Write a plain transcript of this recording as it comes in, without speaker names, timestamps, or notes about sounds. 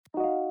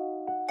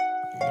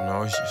You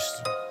know, it's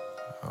just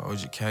a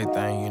OGK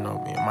thing, you know.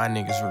 Me and my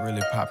niggas were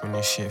really popping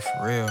this shit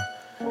for real.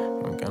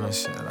 I'm gonna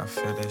say that I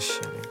feel that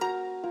shit, nigga.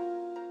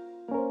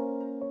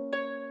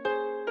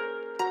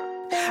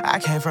 I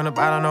came from the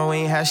bottom, no, we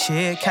ain't had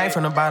shit. Came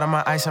from the bottom,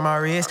 my ice on my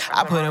wrist.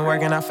 I put in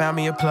work and I found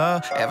me a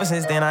plug. Ever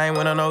since then, I ain't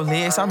went on no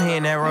list. I'm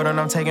hitting that road and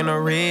I'm taking a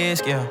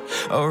risk, yeah.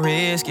 A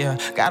risk, yeah.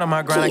 Got on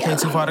my grind, I came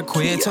too far to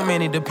quit. Too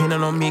many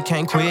depending on me,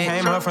 can't quit.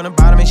 Came up from the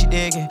bottom and she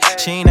dig it.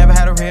 She ain't never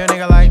had a real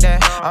nigga like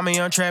that. I'm a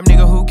young trap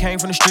nigga who came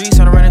from the streets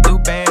and I'm running through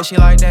bands, she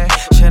like that.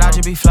 Shit, I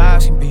just be fly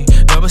as can be.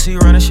 Double C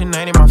running, shit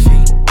ain't in my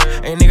feet.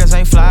 And niggas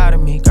ain't fly to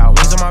me. Got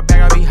wings on my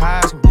back, I be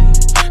high as can be.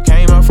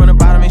 Came up from the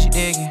bottom and she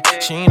dig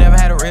it. She ain't never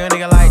had a real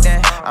nigga like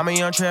that. I'm a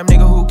young trap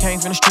nigga who came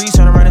from the streets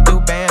and I'm running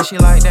through bands, she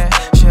like that.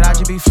 Shit, I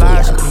just be fly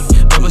as can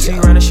be. Double C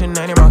running, shit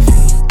ain't in my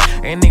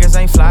feet. And niggas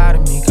ain't fly to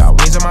me. Got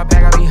wings on my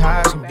back, I be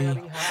high as can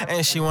be.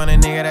 And she want a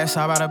nigga that's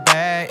all about a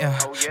bag, yeah.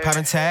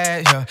 Poppin'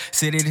 tags, yeah.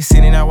 City to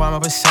city, now I'm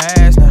up a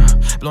sass now.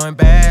 Blowing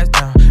bags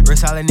now.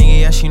 Wrist solid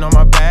nigga, yeah, she know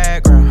my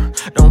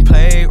background. Don't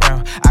play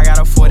around. I got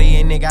a 40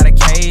 and they got a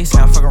case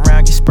now. Fuck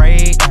around, get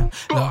sprayed now.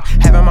 Look,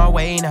 having my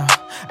way now.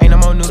 Ain't no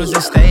more noodles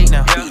at stake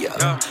now.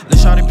 Lil'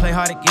 shorty play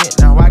hard to get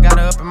now. I got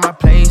her up in my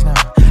place now.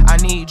 I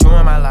need you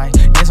in my life.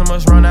 Get so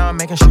much run now, I'm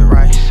making shit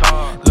right.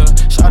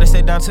 Look, shorty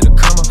stay down to the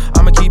come up.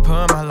 I'ma keep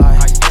her in my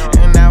life.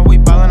 And now we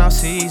ballin' off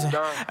season.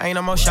 Ain't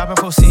no more shopping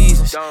for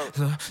seasons.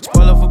 Look,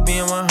 spoiler for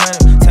being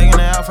 100. Taking it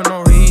out for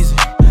no reason.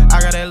 I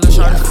got that little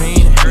shorty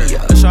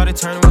fiendin'. Lil' shorty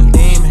turning with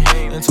demon.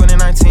 In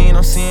 2019,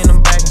 I'm seeing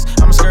them backings.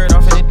 I'ma skirt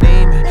off in the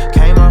demon.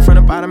 Came up from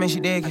the bottom and she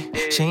dig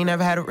it. She ain't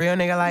never had a real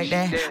nigga like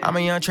that. I'm a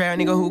young trap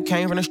nigga who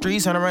came from the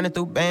streets and I'm running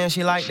through bands,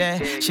 she like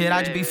that. Shit,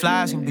 I just be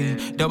fly as can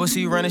be. Double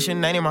C running, shit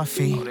ain't in my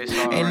feet.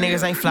 And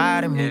niggas ain't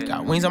fly to me.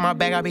 Got wings on my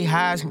back, I be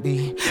high as can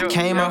be.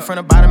 Came up from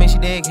the bottom and she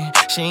dig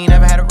it. She ain't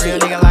never had a real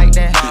nigga like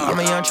that. I'm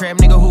a young trap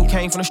nigga who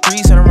came from the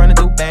streets and I'm running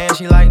through bands,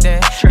 she like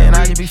that. And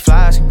I just be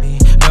fly as can be.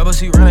 Double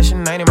C running, shit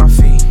ain't in my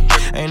feet.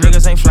 And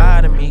niggas ain't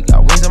fly to me.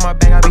 Got wings on my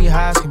back, I be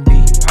high as can be.